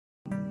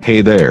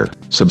Hey there,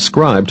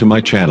 subscribe to my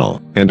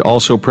channel, and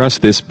also press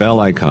this bell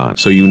icon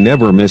so you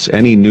never miss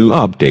any new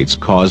updates,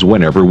 cause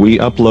whenever we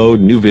upload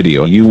new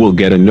video you will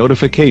get a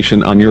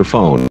notification on your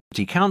phone.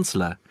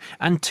 Counsellor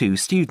and 2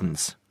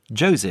 students,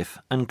 Joseph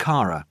and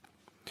Cara.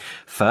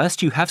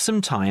 First, you have some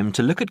time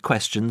to look at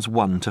questions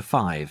 1 to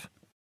 5.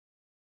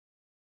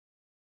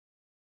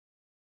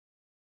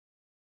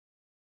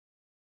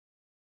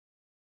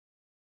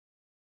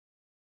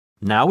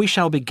 Now we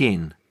shall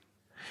begin.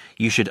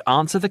 You should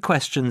answer the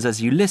questions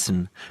as you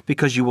listen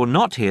because you will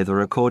not hear the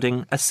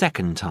recording a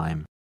second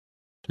time.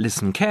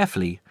 Listen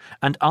carefully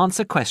and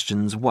answer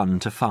questions 1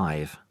 to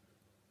 5.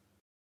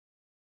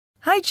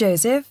 Hi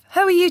Joseph,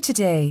 how are you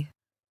today?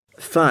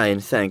 Fine,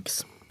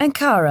 thanks. And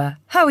Cara,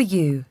 how are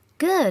you?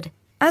 Good.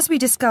 As we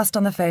discussed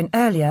on the phone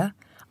earlier,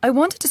 I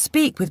wanted to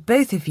speak with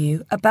both of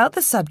you about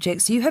the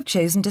subjects you have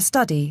chosen to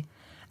study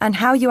and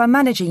how you are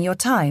managing your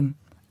time.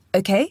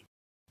 Okay?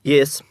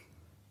 Yes.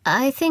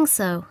 I think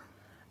so.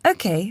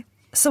 Okay,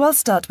 so I'll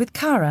start with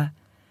Cara.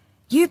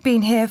 You've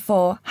been here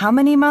for how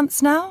many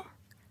months now?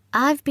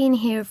 I've been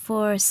here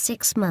for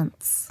 6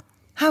 months.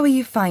 How are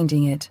you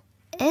finding it?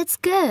 It's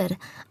good.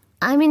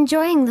 I'm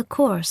enjoying the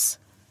course.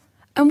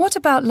 And what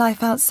about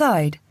life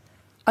outside?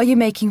 Are you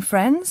making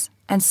friends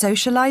and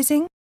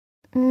socializing?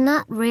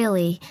 Not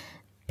really.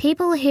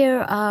 People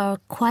here are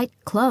quite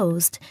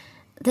closed.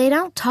 They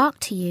don't talk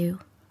to you.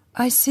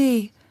 I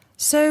see.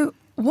 So,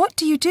 what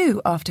do you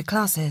do after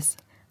classes?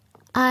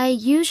 I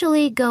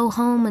usually go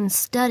home and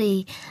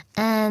study,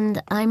 and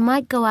I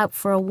might go out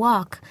for a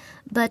walk,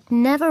 but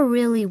never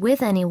really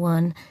with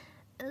anyone.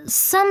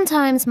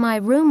 Sometimes my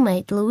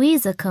roommate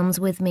Louisa comes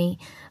with me,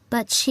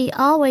 but she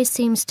always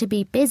seems to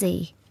be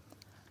busy.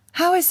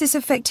 How is this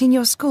affecting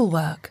your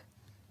schoolwork?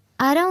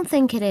 I don't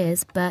think it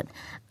is, but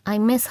I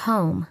miss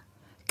home.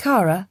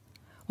 Cara,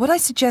 what I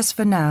suggest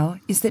for now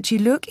is that you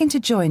look into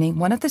joining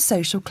one of the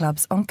social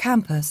clubs on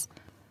campus.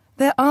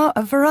 There are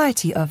a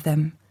variety of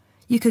them.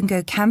 You can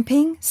go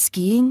camping,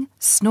 skiing,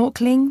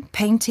 snorkeling,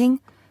 painting,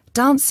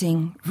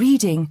 dancing,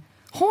 reading,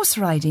 horse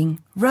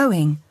riding,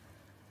 rowing.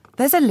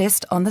 There's a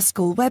list on the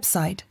school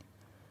website.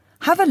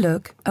 Have a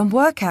look and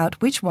work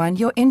out which one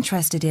you're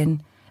interested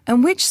in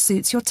and which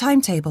suits your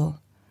timetable.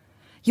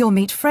 You'll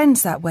meet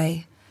friends that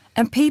way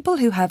and people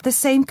who have the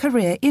same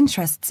career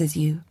interests as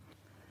you.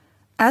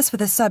 As for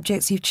the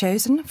subjects you've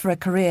chosen for a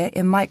career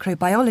in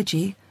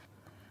microbiology,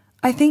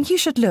 I think you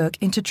should look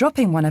into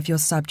dropping one of your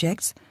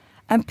subjects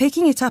and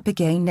picking it up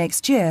again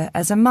next year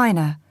as a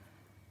minor.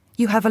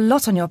 You have a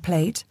lot on your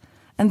plate,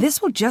 and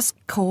this will just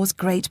cause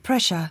great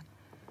pressure.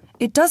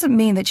 It doesn't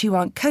mean that you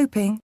aren't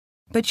coping,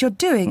 but you're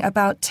doing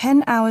about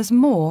 10 hours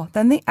more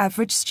than the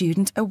average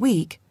student a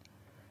week.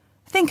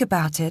 Think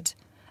about it,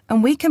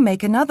 and we can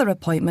make another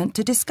appointment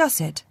to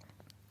discuss it.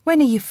 When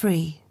are you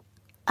free?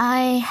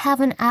 I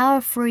have an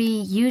hour free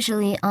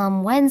usually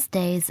on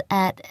Wednesdays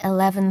at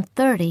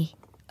 11:30.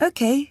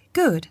 Okay,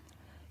 good.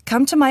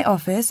 Come to my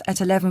office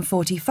at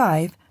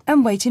 11:45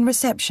 and wait in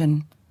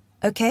reception.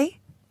 Okay?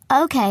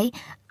 Okay,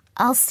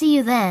 I'll see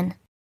you then.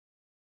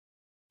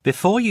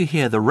 Before you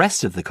hear the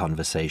rest of the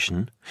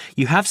conversation,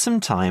 you have some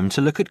time to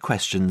look at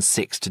questions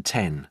 6 to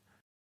 10.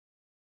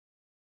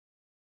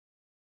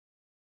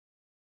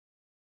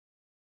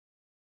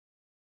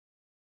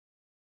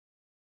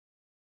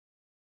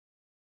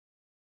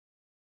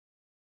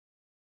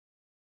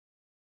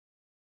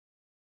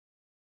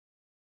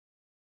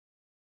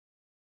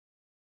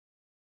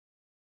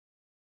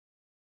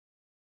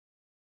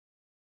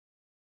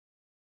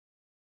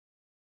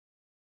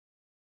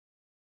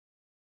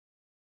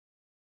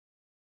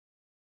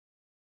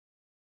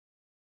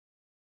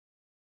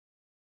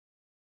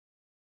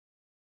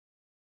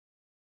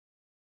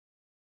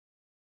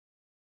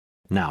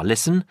 Now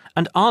listen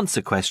and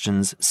answer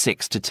questions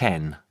 6 to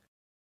 10.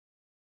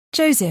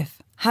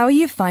 Joseph, how are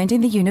you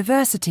finding the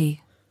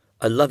university?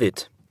 I love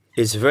it.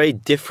 It's very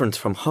different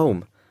from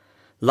home.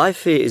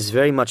 Life here is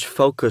very much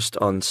focused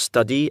on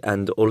study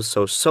and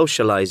also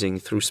socializing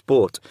through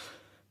sport.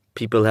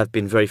 People have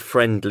been very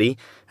friendly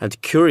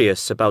and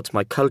curious about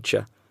my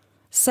culture.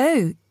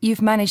 So,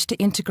 you've managed to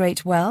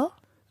integrate well?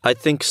 I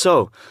think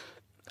so.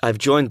 I've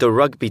joined the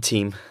rugby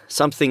team,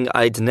 something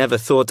I'd never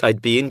thought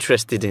I'd be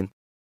interested in.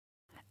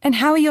 And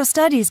how are your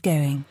studies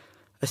going?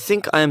 I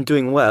think I am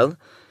doing well.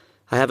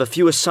 I have a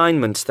few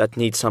assignments that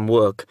need some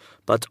work,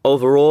 but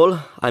overall,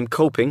 I'm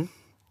coping.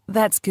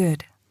 That's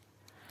good.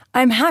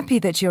 I'm happy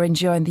that you're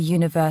enjoying the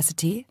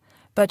university,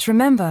 but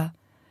remember,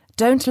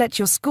 don't let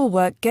your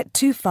schoolwork get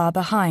too far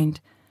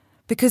behind,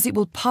 because it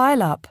will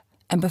pile up,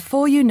 and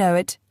before you know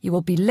it, you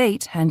will be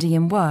late handing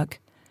in work.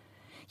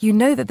 You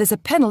know that there's a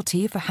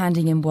penalty for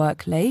handing in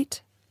work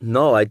late?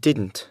 No, I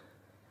didn't.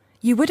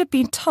 You would have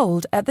been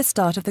told at the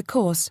start of the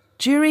course,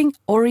 during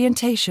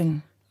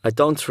orientation. I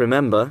don't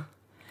remember.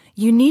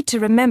 You need to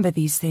remember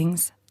these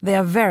things. They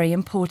are very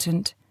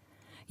important.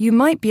 You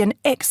might be an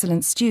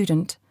excellent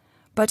student,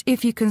 but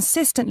if you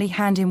consistently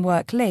hand in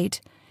work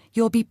late,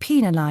 you'll be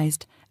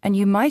penalized and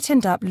you might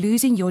end up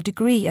losing your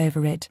degree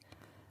over it.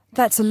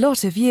 That's a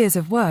lot of years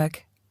of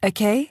work,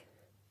 okay?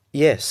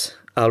 Yes,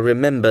 I'll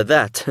remember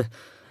that.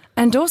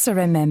 And also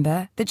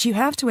remember that you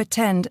have to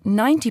attend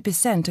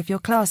 90% of your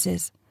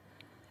classes.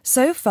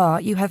 So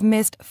far, you have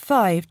missed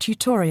 5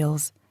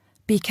 tutorials.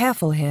 Be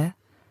careful here.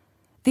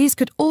 These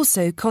could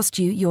also cost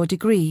you your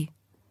degree.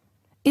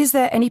 Is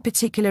there any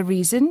particular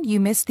reason you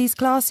missed these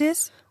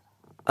classes?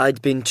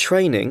 I'd been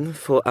training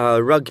for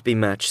our rugby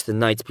match the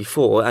night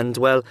before and,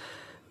 well,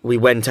 we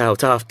went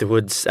out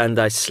afterwards and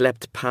I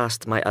slept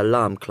past my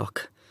alarm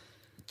clock.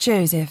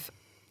 Joseph,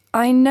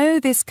 I know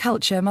this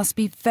culture must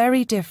be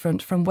very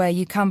different from where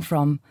you come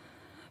from,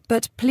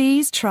 but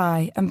please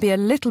try and be a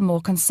little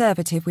more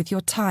conservative with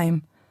your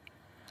time.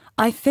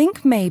 I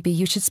think maybe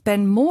you should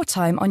spend more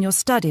time on your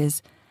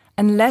studies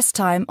and less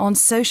time on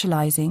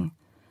socializing.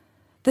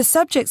 The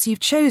subjects you've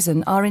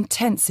chosen are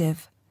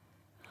intensive.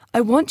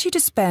 I want you to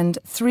spend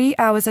 3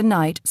 hours a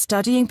night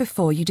studying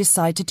before you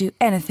decide to do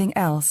anything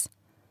else.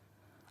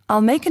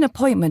 I'll make an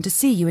appointment to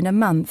see you in a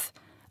month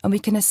and we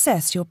can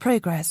assess your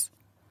progress.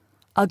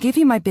 I'll give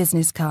you my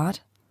business card.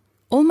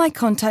 All my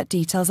contact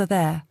details are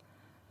there.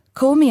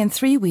 Call me in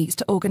 3 weeks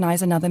to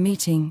organise another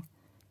meeting.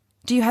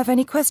 Do you have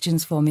any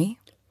questions for me?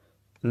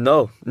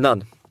 No,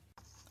 none.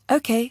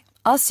 OK,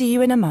 I'll see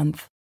you in a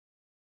month.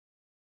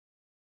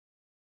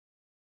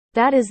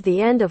 That is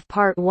the end of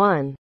part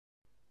 1.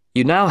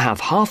 You now have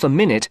half a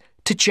minute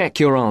to check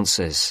your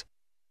answers.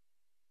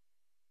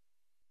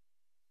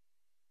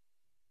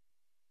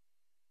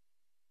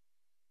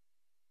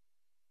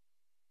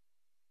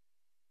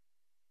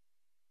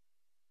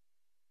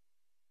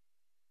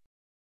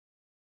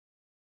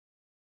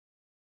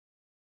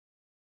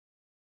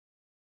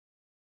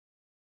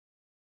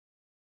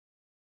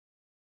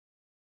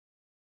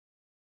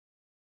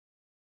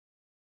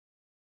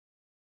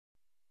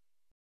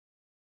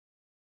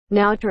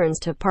 Now turns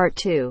to part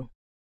 2.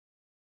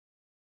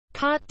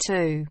 Part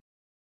 2.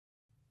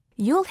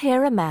 You'll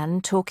hear a man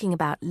talking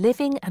about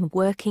living and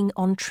working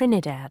on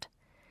Trinidad.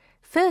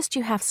 First,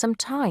 you have some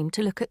time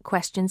to look at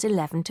questions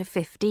 11 to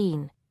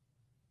 15.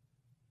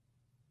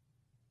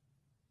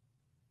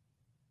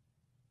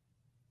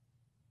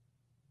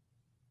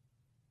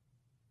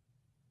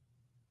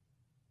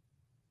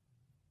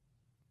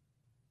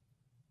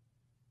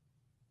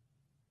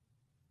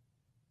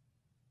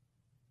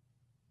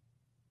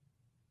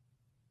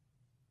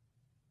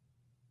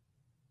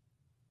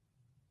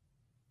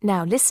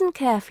 Now listen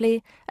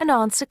carefully and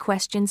answer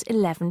questions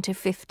 11 to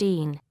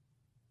 15.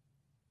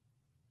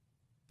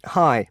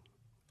 Hi,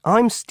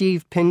 I'm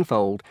Steve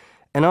Pinfold,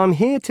 and I'm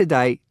here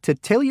today to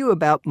tell you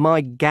about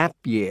my gap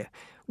year,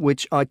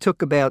 which I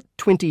took about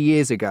 20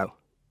 years ago.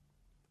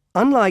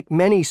 Unlike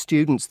many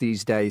students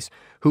these days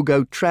who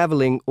go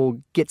travelling or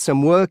get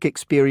some work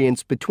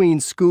experience between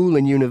school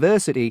and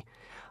university,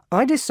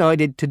 I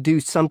decided to do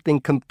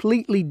something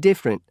completely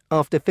different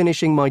after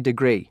finishing my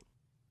degree.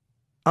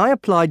 I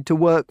applied to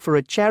work for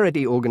a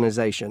charity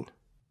organisation.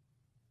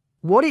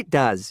 What it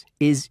does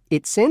is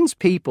it sends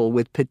people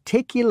with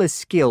particular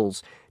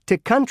skills to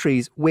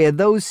countries where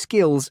those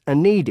skills are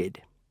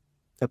needed.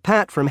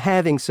 Apart from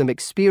having some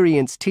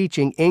experience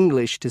teaching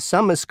English to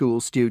summer school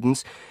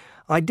students,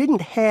 I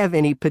didn't have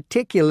any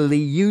particularly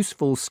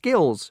useful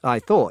skills, I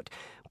thought,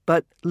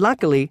 but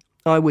luckily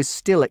I was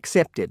still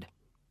accepted.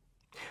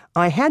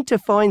 I had to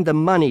find the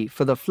money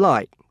for the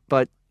flight,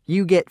 but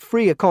you get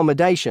free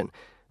accommodation.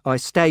 I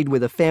stayed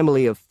with a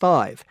family of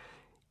 5.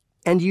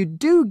 And you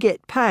do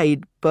get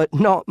paid, but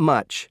not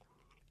much.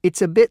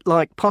 It's a bit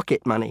like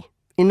pocket money,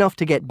 enough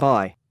to get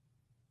by.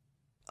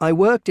 I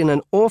worked in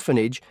an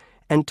orphanage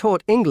and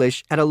taught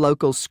English at a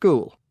local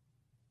school.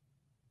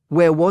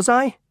 Where was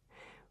I?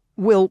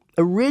 Well,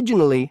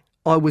 originally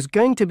I was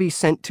going to be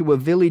sent to a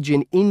village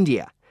in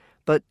India,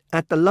 but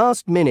at the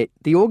last minute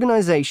the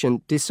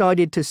organisation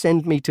decided to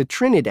send me to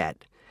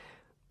Trinidad.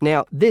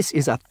 Now, this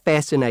is a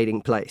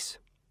fascinating place.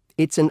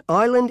 It's an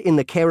island in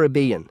the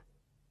Caribbean.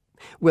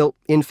 Well,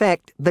 in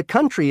fact, the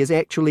country is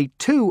actually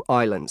 2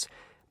 islands.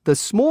 The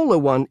smaller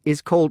one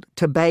is called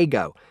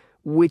Tobago,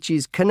 which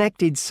is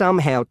connected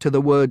somehow to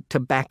the word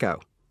tobacco.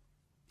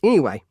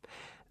 Anyway,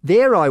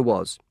 there I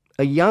was,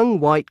 a young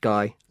white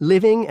guy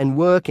living and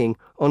working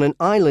on an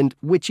island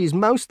which is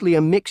mostly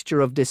a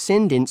mixture of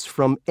descendants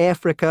from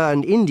Africa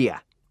and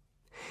India.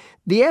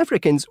 The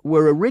Africans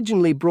were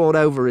originally brought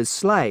over as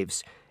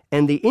slaves,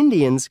 and the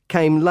Indians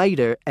came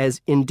later as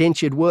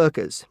indentured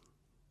workers.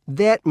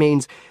 That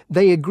means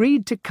they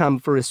agreed to come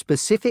for a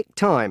specific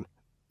time,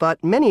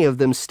 but many of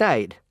them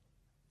stayed.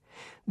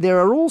 There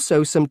are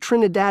also some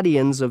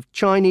Trinidadians of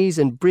Chinese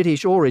and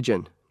British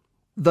origin,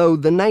 though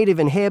the native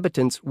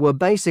inhabitants were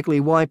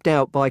basically wiped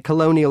out by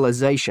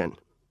colonialization.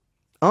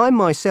 I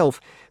myself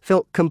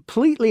felt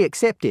completely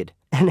accepted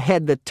and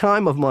had the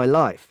time of my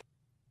life.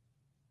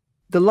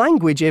 The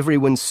language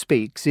everyone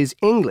speaks is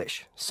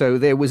English, so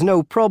there was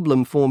no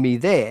problem for me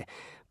there,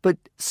 but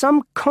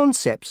some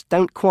concepts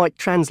don't quite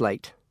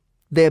translate.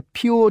 They're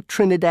pure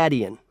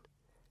Trinidadian.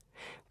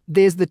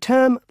 There's the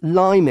term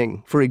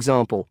liming, for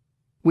example,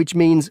 which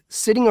means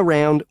sitting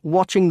around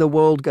watching the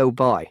world go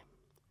by.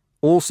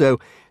 Also,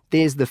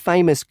 there's the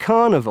famous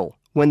carnival,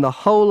 when the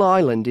whole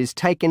island is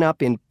taken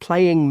up in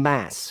playing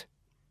mass.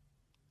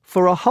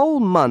 For a whole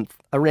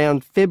month,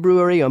 around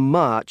February or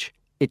March,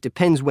 it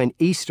depends when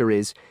Easter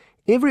is,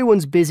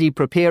 everyone's busy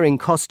preparing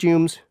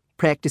costumes,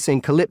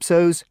 practicing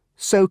calypsos,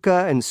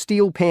 soca and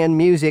steel pan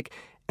music,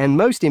 and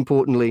most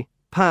importantly,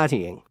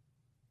 partying.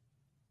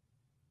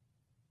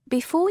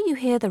 Before you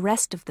hear the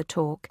rest of the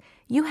talk,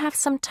 you have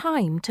some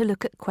time to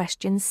look at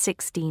questions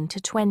 16 to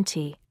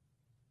 20.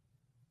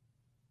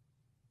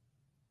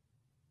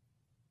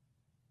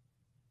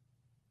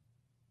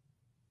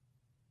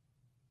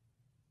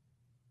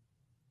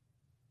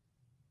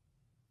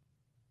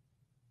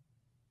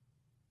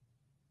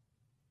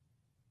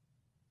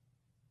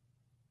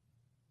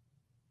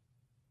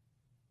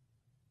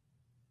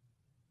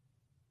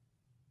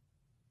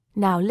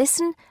 Now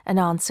listen and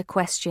answer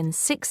questions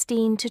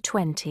 16 to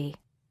 20.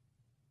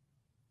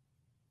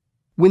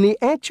 When the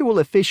actual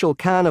official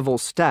carnival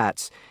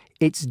starts,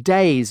 it's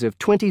days of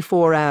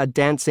 24-hour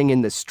dancing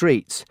in the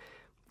streets.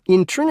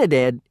 In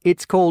Trinidad,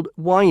 it's called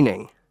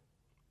whining.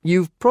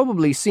 You've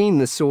probably seen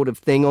this sort of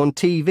thing on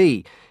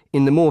TV,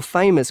 in the more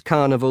famous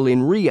carnival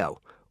in Rio,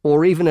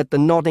 or even at the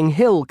Notting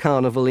Hill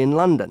Carnival in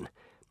London.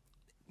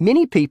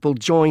 Many people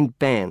joined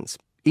bands,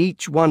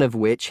 each one of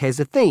which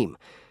has a theme.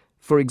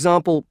 For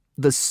example,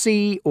 the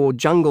Sea or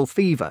Jungle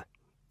Fever,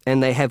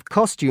 and they have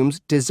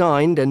costumes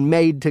designed and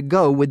made to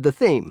go with the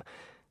theme.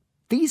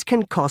 These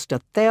can cost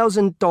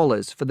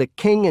 $1,000 for the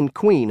king and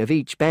queen of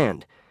each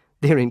band.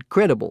 They're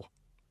incredible.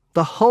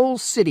 The whole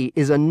city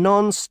is a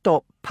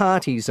non-stop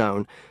party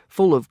zone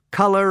full of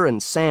colour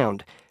and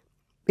sound.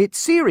 It's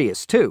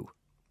serious too.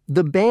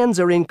 The bands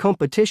are in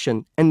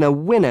competition and the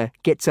winner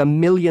gets $1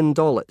 million.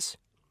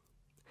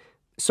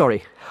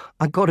 Sorry,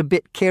 I got a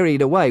bit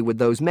carried away with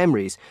those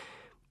memories.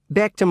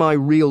 Back to my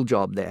real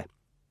job there.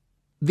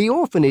 The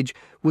orphanage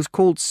was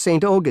called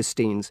St.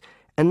 Augustine's,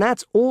 and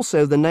that's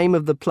also the name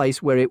of the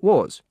place where it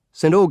was,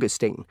 St.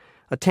 Augustine,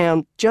 a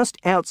town just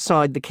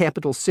outside the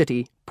capital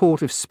city,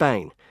 Port of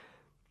Spain.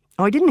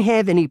 I didn't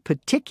have any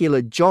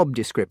particular job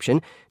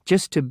description,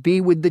 just to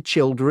be with the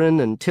children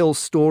and tell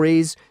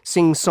stories,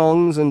 sing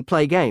songs and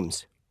play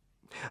games.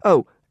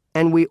 Oh,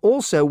 and we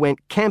also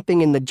went camping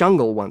in the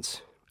jungle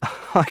once.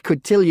 I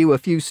could tell you a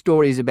few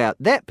stories about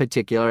that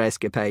particular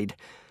escapade.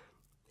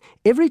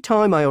 Every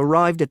time I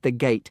arrived at the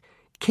gate,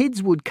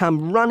 kids would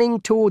come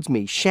running towards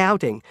me,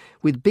 shouting,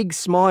 with big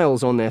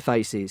smiles on their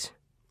faces.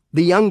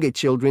 The younger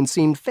children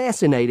seemed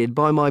fascinated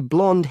by my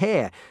blonde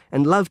hair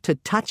and loved to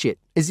touch it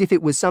as if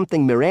it was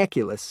something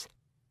miraculous.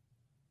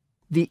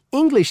 The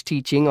English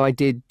teaching I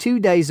did 2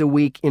 days a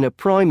week in a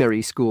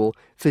primary school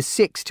for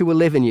 6 to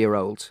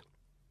 11-year-olds.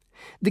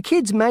 The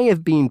kids may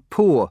have been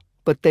poor,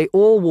 but they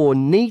all wore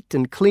neat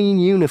and clean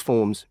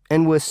uniforms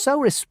and were so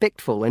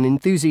respectful and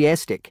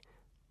enthusiastic.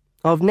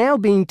 I've now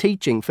been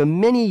teaching for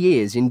many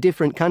years in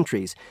different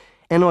countries,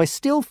 and I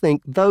still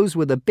think those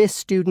were the best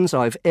students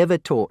I've ever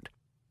taught.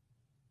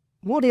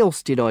 What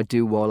else did I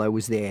do while I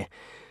was there?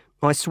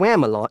 I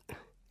swam a lot.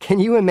 Can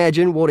you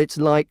imagine what it's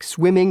like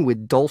swimming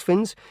with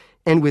dolphins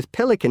and with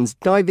pelicans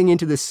diving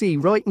into the sea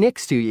right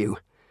next to you?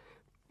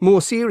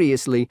 More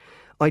seriously,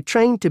 I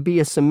trained to be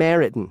a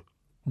Samaritan.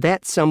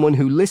 That's someone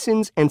who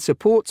listens and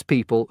supports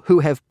people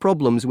who have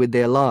problems with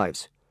their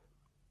lives.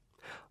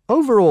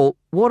 Overall,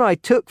 what I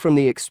took from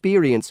the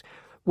experience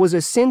was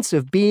a sense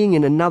of being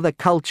in another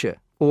culture,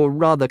 or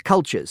rather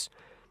cultures.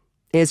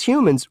 As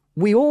humans,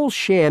 we all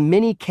share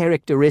many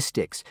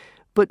characteristics,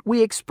 but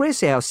we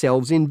express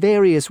ourselves in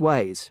various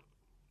ways.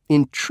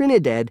 In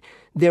Trinidad,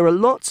 there are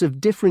lots of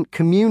different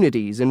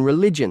communities and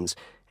religions,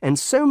 and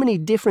so many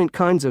different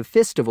kinds of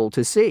festival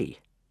to see.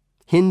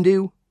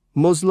 Hindu,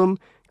 Muslim,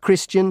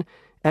 Christian,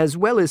 as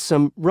well as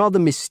some rather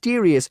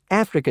mysterious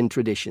African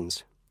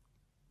traditions.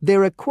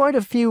 There are quite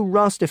a few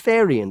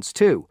Rastafarians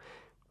too.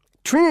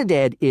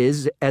 Trinidad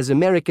is, as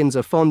Americans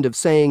are fond of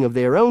saying of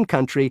their own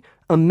country,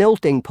 a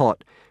melting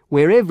pot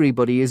where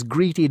everybody is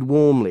greeted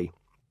warmly.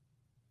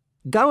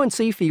 Go and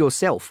see for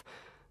yourself.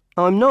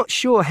 I'm not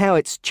sure how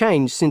it's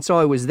changed since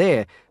I was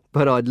there,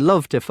 but I'd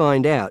love to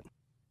find out.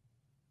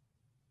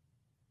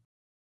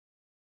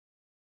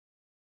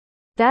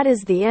 That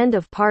is the end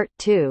of part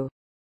 2.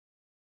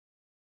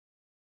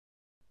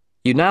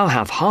 You now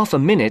have half a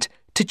minute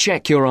to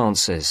check your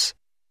answers.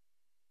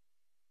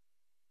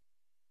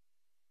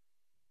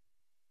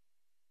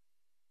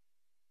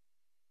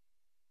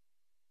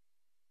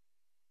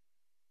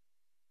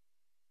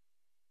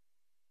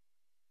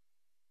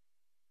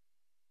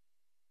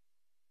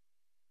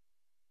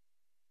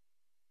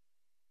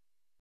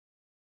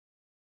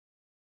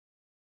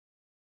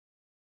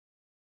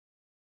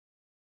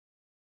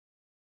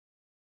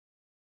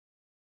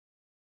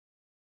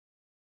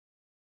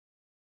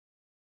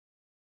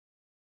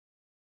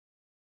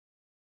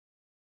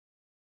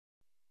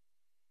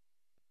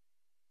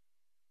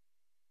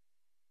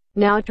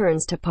 Now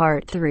turns to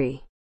part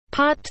 3.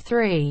 Part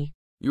 3.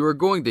 You are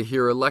going to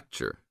hear a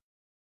lecture.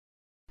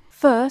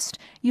 First,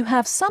 you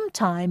have some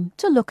time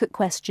to look at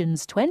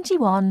questions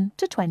 21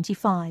 to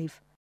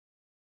 25.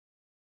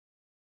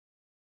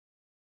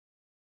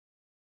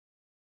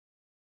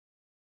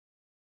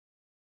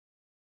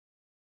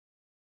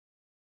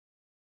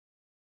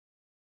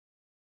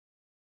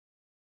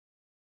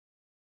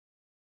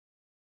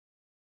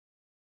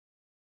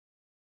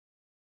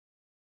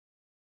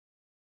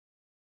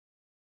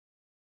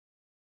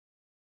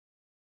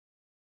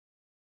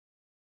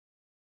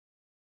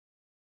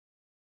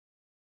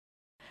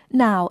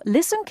 Now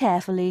listen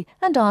carefully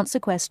and answer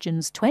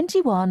questions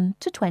 21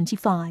 to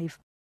 25.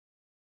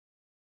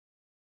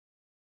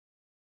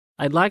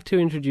 I'd like to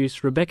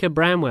introduce Rebecca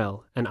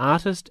Bramwell, an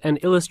artist and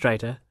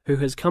illustrator who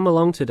has come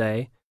along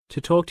today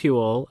to talk to you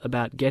all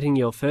about getting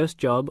your first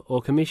job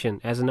or commission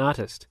as an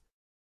artist.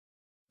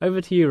 Over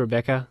to you,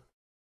 Rebecca.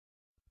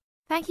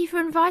 Thank you for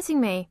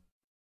inviting me.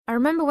 I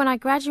remember when I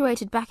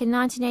graduated back in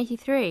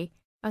 1983,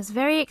 I was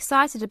very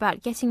excited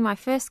about getting my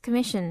first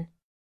commission.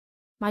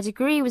 My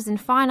degree was in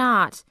fine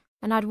art,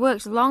 and I'd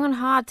worked long and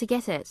hard to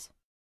get it.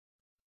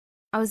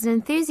 I was an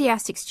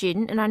enthusiastic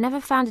student, and I never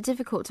found it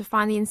difficult to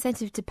find the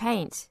incentive to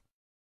paint.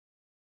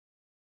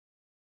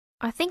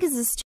 I think as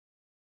a student,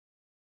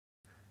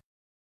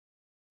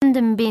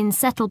 London being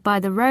settled by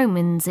the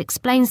Romans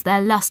explains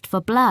their lust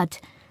for blood.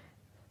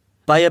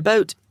 By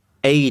about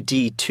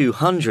AD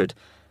 200,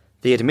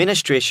 the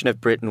administration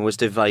of Britain was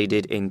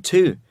divided in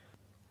two.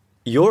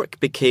 York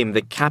became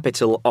the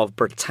capital of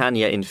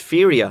Britannia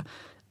Inferior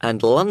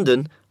and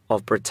London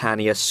of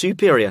Britannia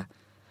Superior.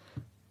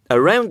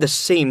 Around the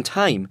same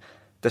time,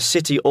 the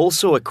city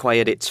also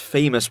acquired its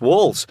famous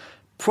walls,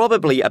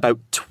 probably about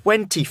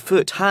 20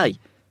 foot high.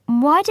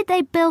 Why did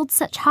they build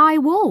such high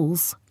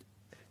walls?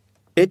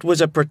 It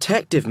was a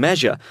protective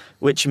measure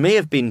which may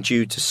have been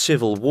due to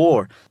civil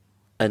war,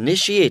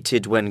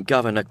 initiated when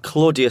Governor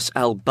Claudius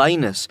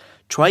Albinus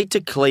tried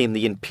to claim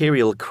the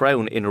imperial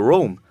crown in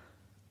Rome.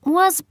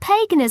 Was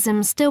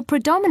paganism still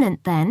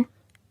predominant then?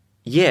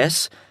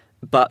 Yes,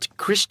 but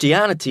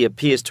Christianity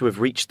appears to have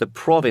reached the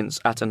province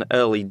at an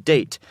early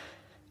date,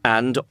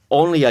 and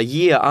only a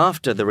year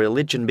after the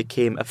religion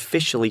became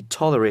officially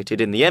tolerated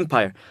in the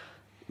empire,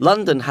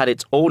 London had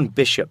its own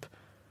bishop,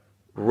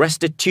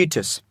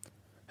 Restitutus,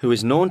 who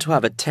is known to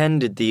have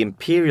attended the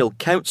Imperial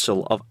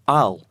Council of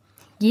Arles.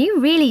 You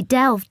really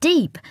delve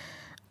deep.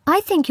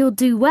 I think you'll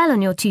do well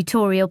on your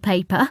tutorial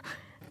paper.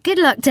 Good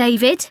luck,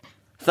 David.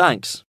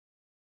 Thanks.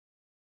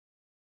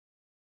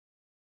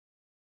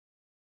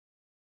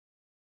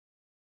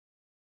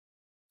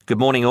 Good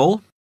morning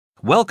all.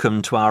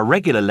 Welcome to our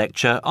regular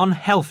lecture on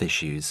health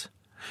issues.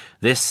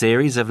 This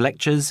series of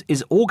lectures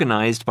is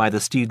organised by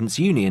the Students'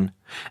 Union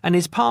and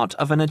is part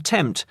of an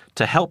attempt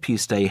to help you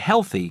stay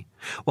healthy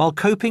while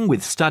coping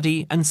with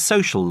study and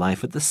social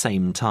life at the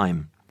same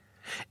time.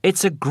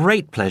 It's a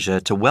great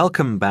pleasure to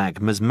welcome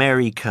back Ms.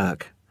 Mary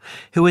Kirk,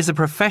 who is a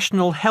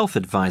professional health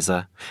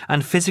advisor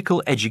and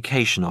physical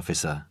education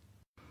officer.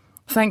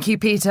 Thank you,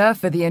 Peter,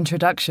 for the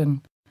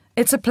introduction.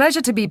 It's a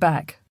pleasure to be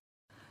back.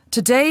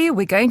 Today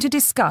we're going to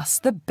discuss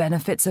the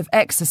benefits of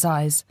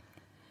exercise.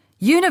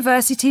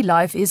 University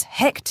life is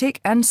hectic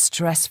and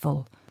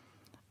stressful.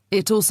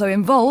 It also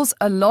involves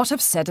a lot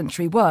of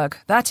sedentary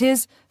work, that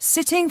is,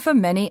 sitting for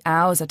many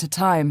hours at a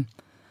time.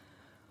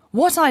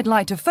 What I'd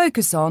like to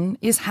focus on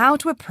is how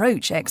to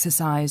approach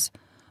exercise,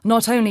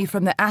 not only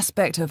from the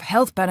aspect of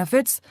health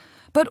benefits,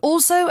 but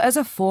also as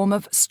a form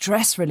of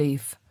stress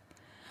relief.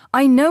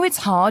 I know it's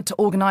hard to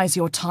organise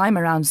your time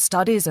around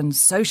studies and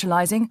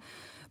socialising,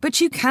 but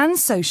you can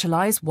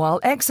socialise while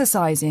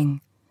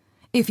exercising.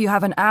 If you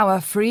have an hour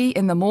free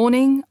in the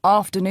morning,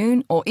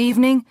 afternoon or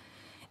evening,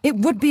 it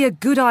would be a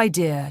good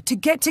idea to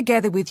get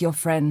together with your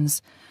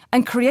friends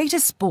and create a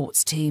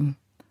sports team.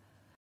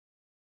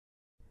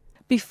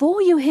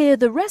 Before you hear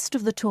the rest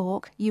of the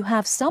talk, you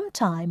have some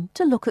time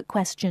to look at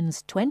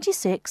questions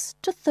 26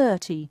 to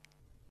 30.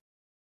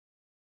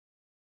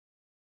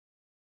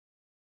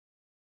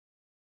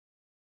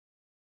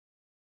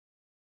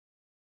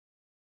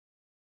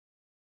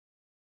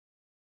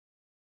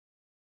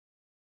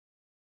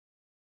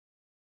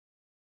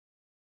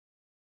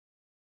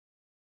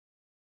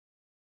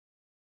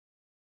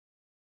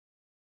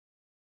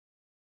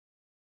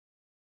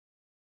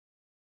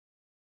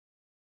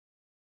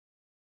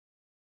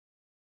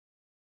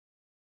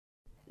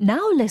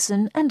 Now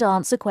listen and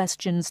answer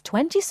questions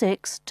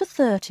 26 to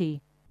 30.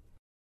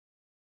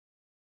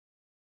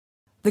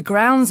 The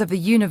grounds of the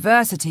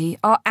university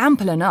are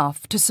ample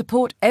enough to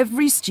support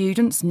every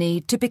student's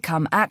need to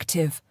become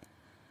active.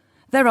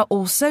 There are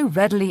also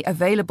readily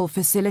available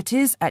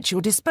facilities at your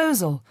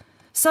disposal,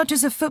 such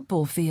as a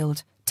football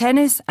field,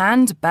 tennis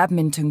and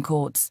badminton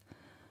courts.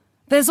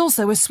 There's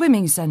also a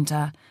swimming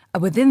centre,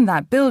 and within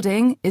that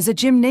building is a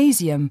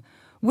gymnasium,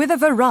 with a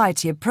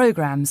variety of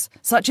programs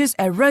such as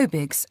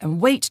aerobics and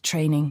weight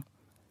training.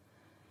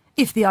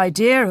 If the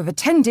idea of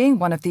attending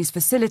one of these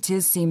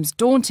facilities seems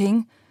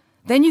daunting,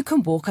 then you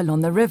can walk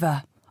along the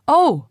river.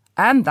 Oh,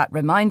 and that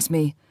reminds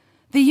me,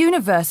 the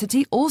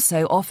university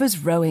also offers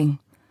rowing.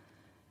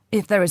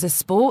 If there is a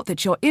sport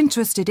that you're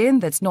interested in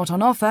that's not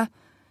on offer,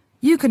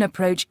 you can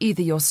approach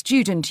either your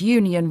student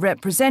union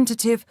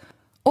representative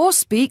or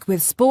speak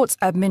with Sports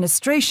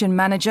Administration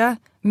Manager,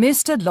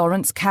 Mr.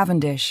 Lawrence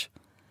Cavendish.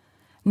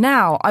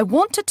 Now, I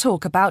want to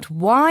talk about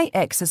why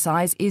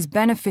exercise is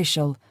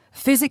beneficial,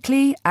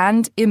 physically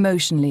and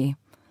emotionally.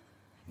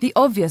 The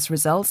obvious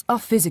results are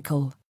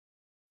physical.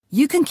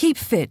 You can keep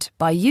fit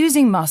by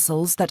using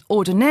muscles that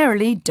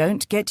ordinarily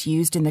don't get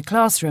used in the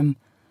classroom.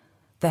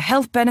 The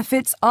health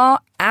benefits are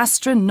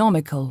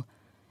astronomical.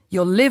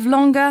 You'll live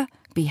longer,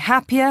 be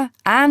happier,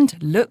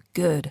 and look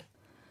good.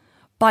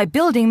 By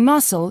building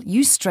muscle,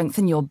 you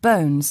strengthen your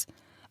bones,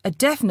 a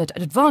definite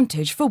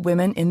advantage for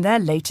women in their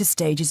later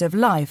stages of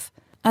life,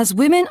 as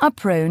women are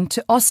prone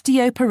to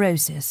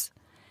osteoporosis.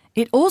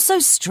 It also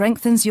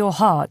strengthens your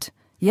heart.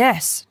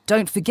 Yes,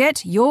 don't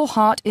forget your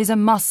heart is a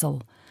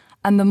muscle,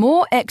 and the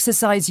more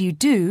exercise you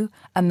do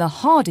and the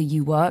harder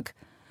you work,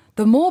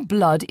 the more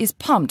blood is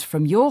pumped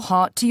from your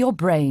heart to your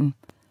brain.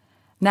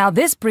 Now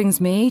this brings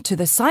me to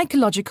the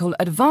psychological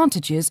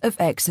advantages of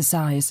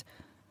exercise.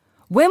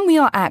 When we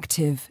are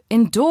active,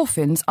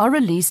 endorphins are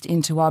released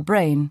into our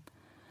brain.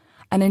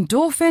 An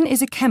endorphin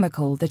is a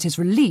chemical that is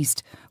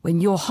released when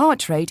your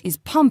heart rate is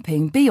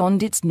pumping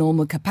beyond its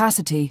normal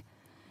capacity.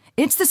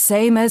 It's the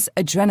same as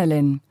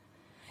adrenaline.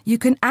 You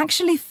can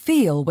actually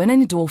feel when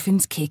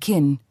endorphins kick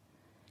in.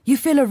 You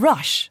feel a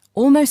rush,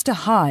 almost a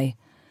high.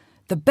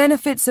 The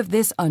benefits of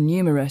this are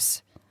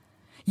numerous.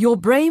 Your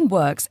brain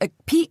works at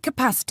peak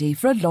capacity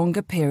for a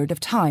longer period of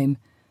time.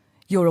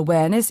 Your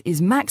awareness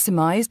is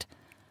maximized,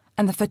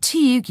 and the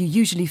fatigue you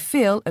usually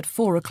feel at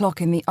 4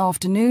 o'clock in the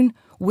afternoon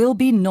will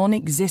be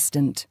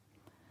non-existent.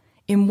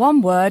 In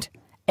one word,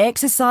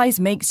 exercise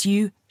makes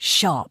you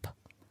sharp.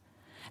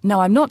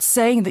 Now, I'm not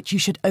saying that you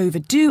should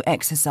overdo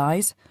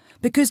exercise,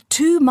 because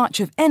too much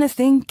of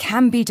anything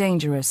can be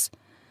dangerous.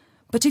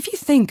 But if you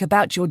think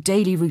about your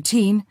daily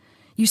routine,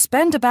 you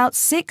spend about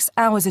 6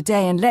 hours a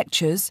day in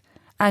lectures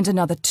and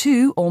another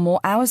 2 or more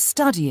hours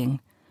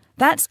studying.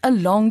 That's a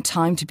long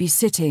time to be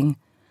sitting.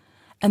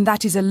 And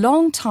that is a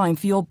long time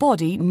for your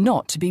body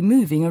not to be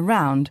moving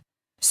around.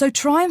 So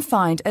try and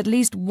find at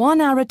least 1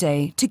 hour a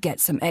day to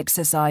get some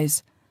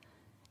exercise.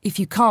 If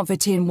you can't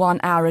fit in 1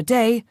 hour a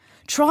day,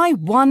 try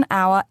 1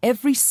 hour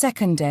every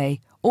second day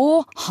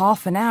or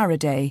half an hour a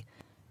day.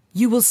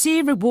 You will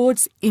see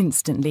rewards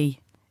instantly.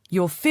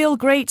 You'll feel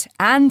great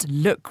and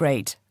look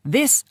great.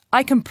 This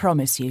I can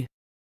promise you.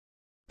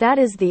 That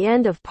is the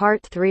end of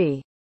part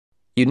 3.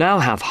 You now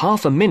have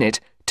half a minute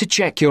to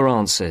check your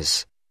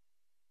answers.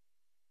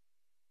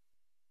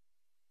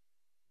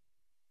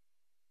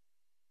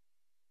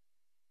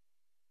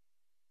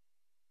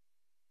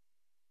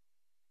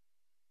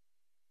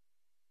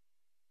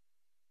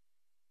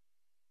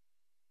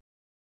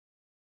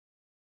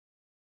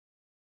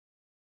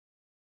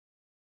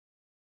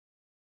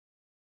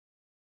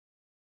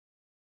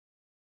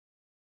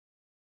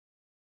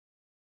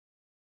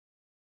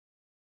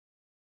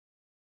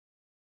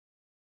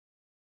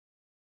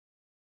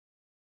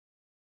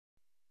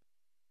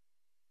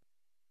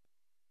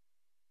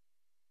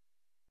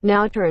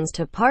 Now turns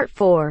to part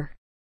 4.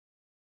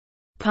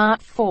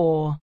 Part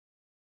 4.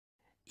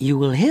 You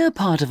will hear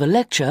part of a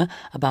lecture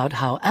about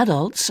how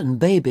adults and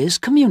babies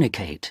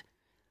communicate.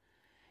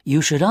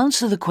 You should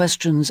answer the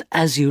questions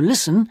as you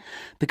listen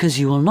because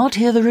you will not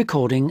hear the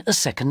recording a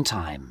second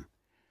time.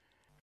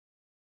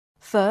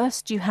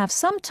 First, you have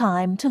some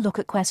time to look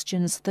at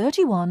questions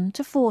 31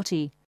 to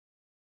 40.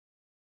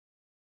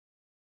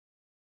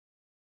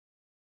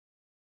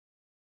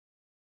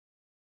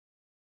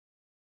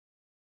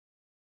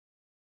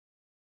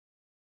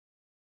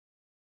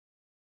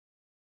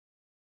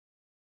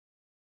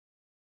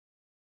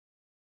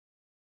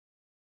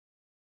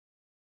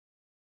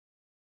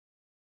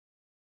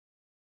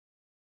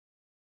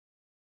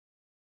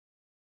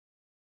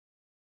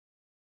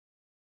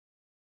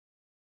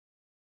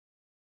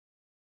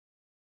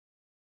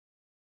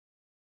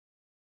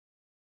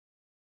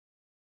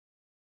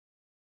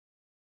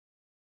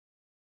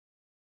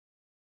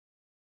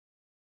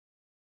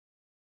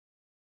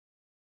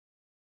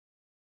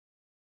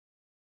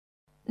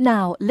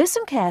 Now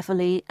listen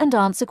carefully and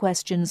answer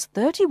questions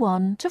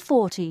 31 to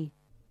 40.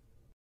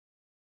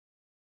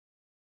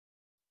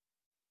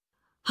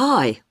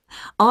 Hi,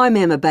 I'm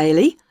Emma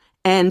Bailey,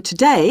 and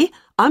today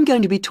I'm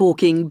going to be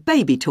talking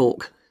baby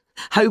talk.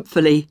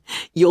 Hopefully,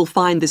 you'll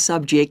find the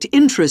subject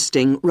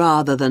interesting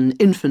rather than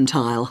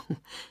infantile.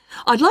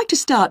 I'd like to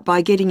start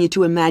by getting you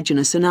to imagine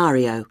a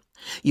scenario.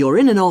 You're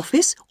in an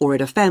office or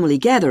at a family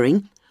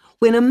gathering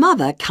when a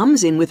mother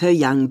comes in with her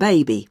young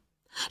baby.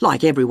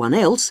 Like everyone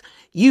else,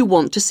 you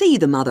want to see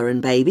the mother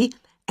and baby,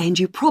 and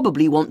you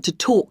probably want to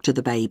talk to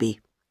the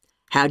baby.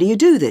 How do you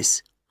do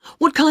this?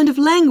 What kind of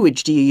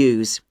language do you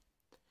use?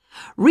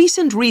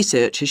 Recent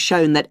research has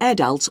shown that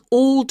adults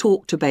all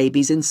talk to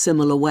babies in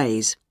similar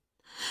ways.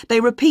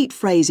 They repeat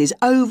phrases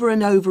over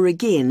and over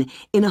again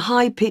in a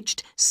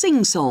high-pitched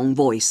sing-song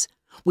voice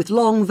with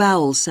long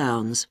vowel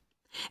sounds.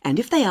 And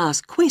if they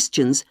ask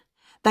questions,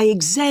 they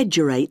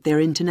exaggerate their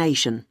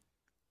intonation.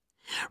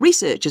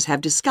 Researchers have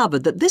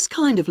discovered that this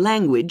kind of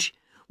language,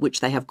 which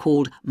they have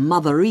called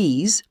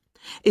motherese,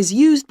 is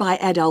used by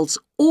adults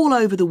all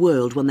over the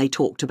world when they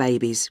talk to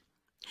babies.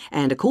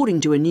 And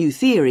according to a new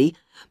theory,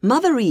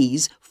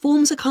 motherese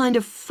forms a kind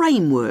of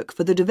framework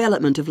for the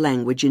development of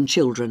language in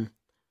children.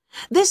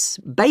 This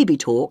baby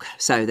talk,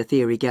 so the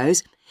theory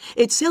goes,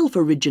 itself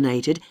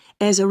originated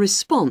as a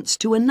response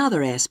to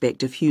another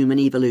aspect of human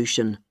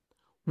evolution,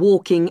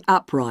 walking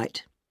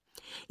upright.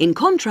 In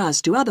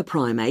contrast to other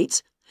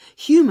primates,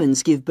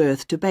 humans give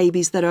birth to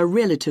babies that are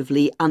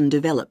relatively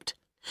undeveloped.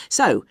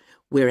 So,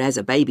 Whereas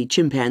a baby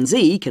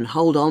chimpanzee can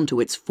hold on to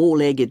its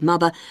four-legged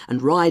mother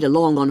and ride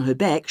along on her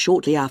back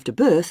shortly after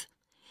birth,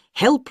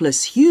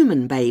 helpless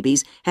human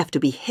babies have to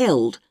be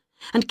held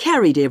and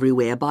carried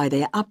everywhere by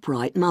their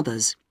upright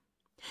mothers.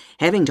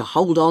 Having to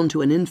hold on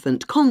to an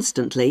infant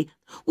constantly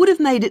would have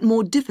made it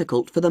more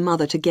difficult for the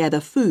mother to gather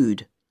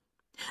food.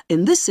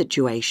 In this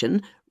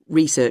situation,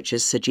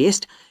 researchers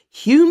suggest,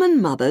 human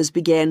mothers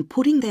began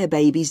putting their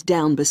babies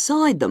down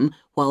beside them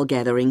while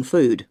gathering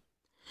food.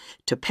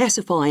 To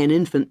pacify an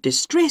infant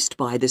distressed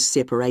by this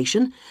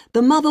separation,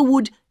 the mother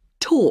would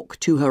talk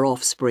to her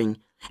offspring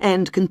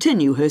and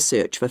continue her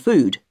search for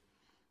food.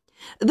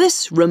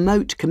 This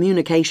remote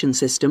communication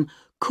system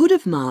could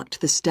have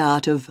marked the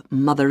start of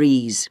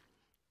motherese.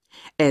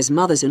 As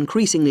mothers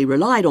increasingly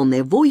relied on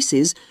their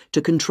voices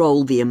to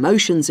control the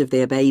emotions of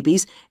their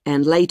babies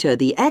and later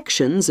the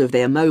actions of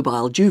their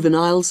mobile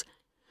juveniles,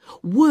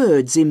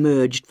 words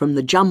emerged from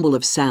the jumble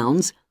of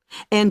sounds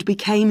and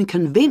became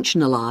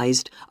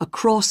conventionalized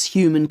across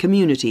human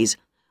communities,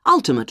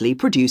 ultimately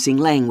producing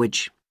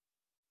language.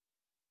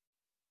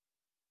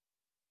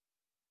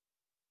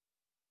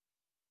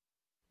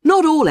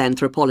 Not all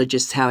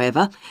anthropologists,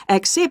 however,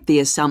 accept the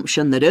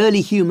assumption that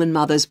early human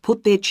mothers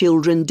put their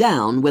children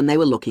down when they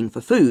were looking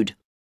for food.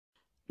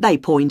 They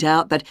point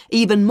out that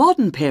even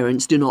modern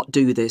parents do not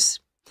do this.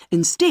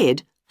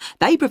 Instead,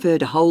 they prefer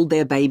to hold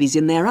their babies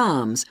in their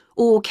arms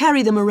or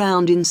carry them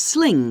around in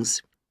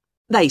slings.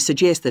 They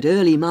suggest that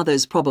early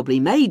mothers probably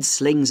made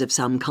slings of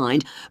some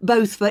kind,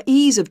 both for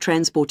ease of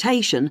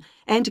transportation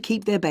and to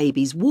keep their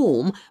babies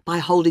warm by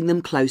holding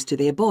them close to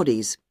their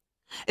bodies.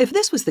 If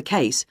this was the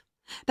case,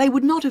 they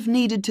would not have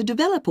needed to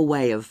develop a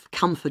way of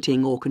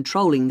comforting or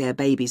controlling their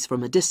babies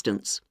from a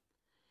distance.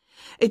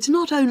 It's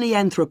not only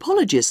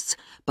anthropologists,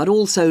 but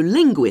also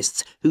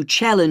linguists who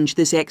challenge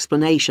this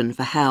explanation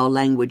for how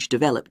language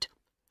developed.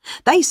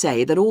 They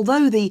say that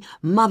although the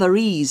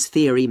motherese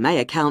theory may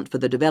account for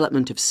the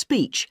development of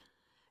speech,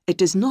 it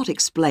does not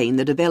explain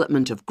the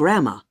development of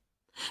grammar.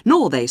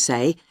 Nor, they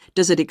say,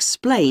 does it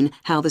explain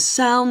how the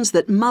sounds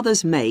that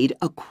mothers made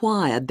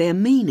acquired their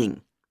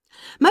meaning.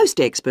 Most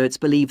experts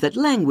believe that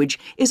language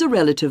is a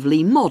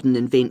relatively modern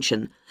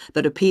invention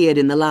that appeared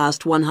in the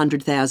last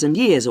 100,000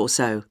 years or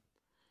so.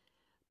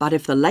 But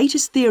if the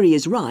latest theory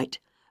is right,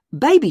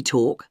 baby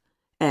talk,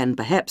 and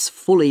perhaps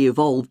fully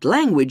evolved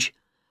language,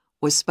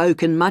 was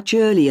spoken much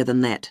earlier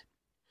than that.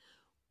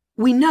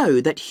 We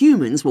know that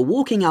humans were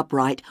walking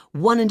upright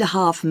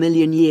 1.5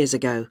 million years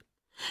ago.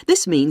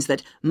 This means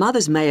that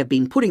mothers may have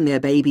been putting their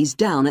babies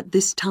down at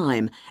this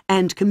time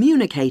and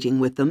communicating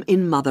with them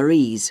in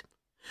motherese.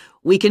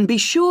 We can be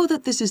sure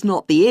that this is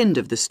not the end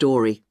of the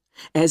story,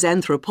 as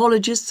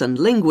anthropologists and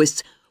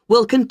linguists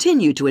will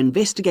continue to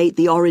investigate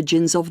the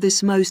origins of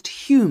this most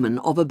human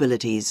of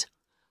abilities,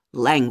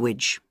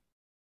 language.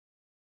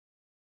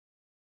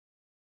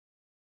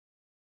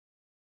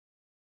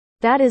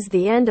 That is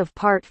the end of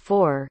part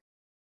 4.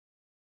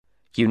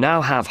 You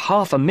now have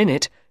half a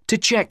minute to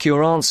check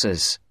your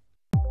answers.